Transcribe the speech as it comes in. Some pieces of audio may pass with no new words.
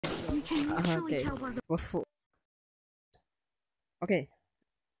We can usually Okay. tell by the Before. Okay.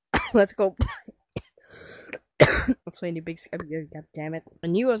 Let's go. That's way too big. God damn it! I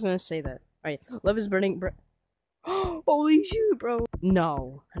knew I was gonna say that. All right. Love is burning. Holy shoot, bro!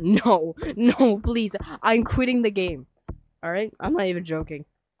 No, no, no! Please, I'm quitting the game. All right. I'm not even joking.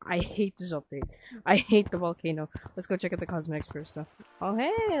 I hate this update. I hate the volcano. Let's go check out the cosmetics first, though. Oh,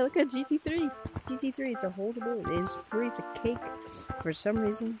 hey, look at GT3. GT3, it's a holdable. It is free. It's a cake. For some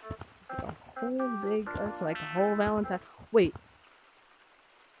reason, a whole big. It's like a whole Valentine. Wait.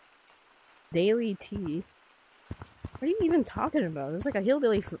 Daily tea. What are you even talking about? It's like a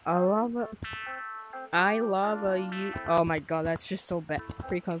hillbilly. I lava you. Oh my god, that's just so bad.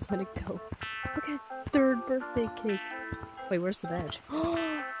 Free cosmetic dough. Okay, third birthday cake. Wait, where's the badge?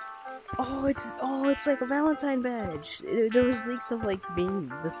 Oh, it's like a Valentine badge. There was leaks of like being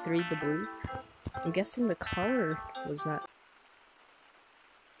the blue. I'm guessing the color was not.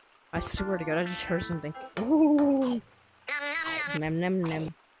 I swear to God, I just heard something. Ooh, nem nem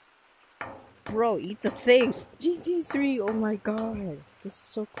nem. Bro, eat the thing. GT3. Oh my God, this is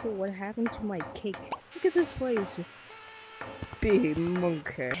so cool. What happened to my cake? Look at this place. Big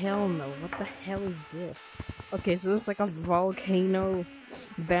monkey. Hell no. What the hell is this? Okay, so this is like a volcano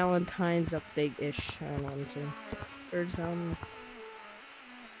Valentine's update-ish. I don't know what I'm saying. There's, oh,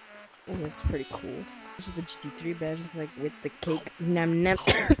 that's pretty cool. This is the GT3 badge, like, with the cake. Nam nam.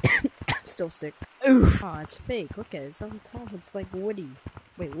 I'm still sick. Oof. Oh, it's fake. Look at it. It's on top. It's like Woody.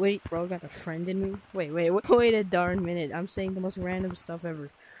 Wait, Woody, bro, got a friend in me? Wait a darn minute. I'm saying the most random stuff ever.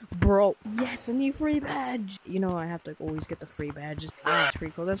 Bro, yes, a new free badge! You know, I have to always get the free badges. That's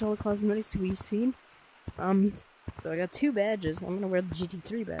pretty cool. That's all the cosmetics we've seen. So I got 2 badges. I'm gonna wear the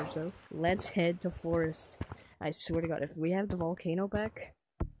GT3 badge, though. Let's head to Forest. I swear to God, if we have the volcano back...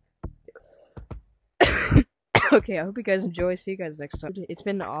 Okay, I hope you guys enjoy. See you guys next time. It's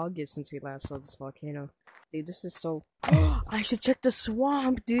been August since we last saw this volcano. Dude, this is so... I should check the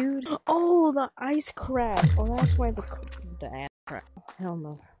swamp, dude! Oh, the ice crab! Oh, that's why the ass crab. Hell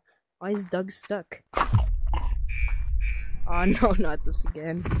no. Why is Doug stuck? Oh no, not this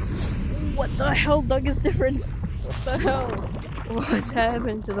again. What the hell? Doug is different! What the hell? What's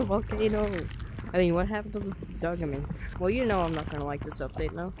happened to the volcano? I mean, what happened to the Doug? I mean, well, you know I'm not gonna like this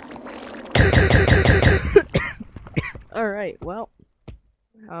update now. Alright, well,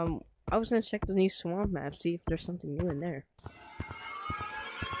 I was gonna check the new swamp map, see if there's something new in there.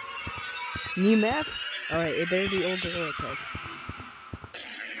 New map? Alright, it better be Old Gorilla Tag.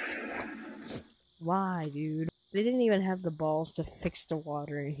 Why, dude? They didn't even have the balls to fix the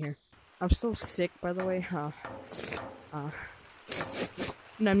water in here. I'm still sick, by the way, huh?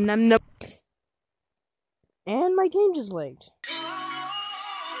 Num num num. And my game just lagged.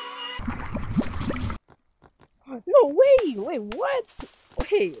 No, wait, what?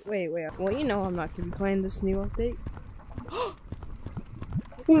 Wait. Well, you know I'm not gonna be playing this new update.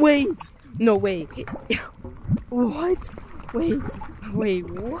 Wait! No, wait. What? Wait,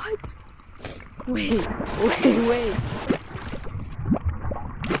 what? Wait.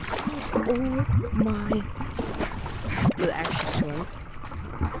 Oh my. The actual swim.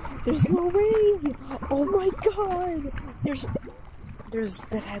 There's no way! Oh my god!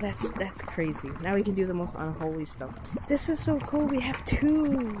 That's crazy. Now we can do the most unholy stuff. This is so cool, we have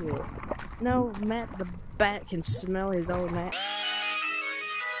 2! Now Matt the bat can smell his own mat.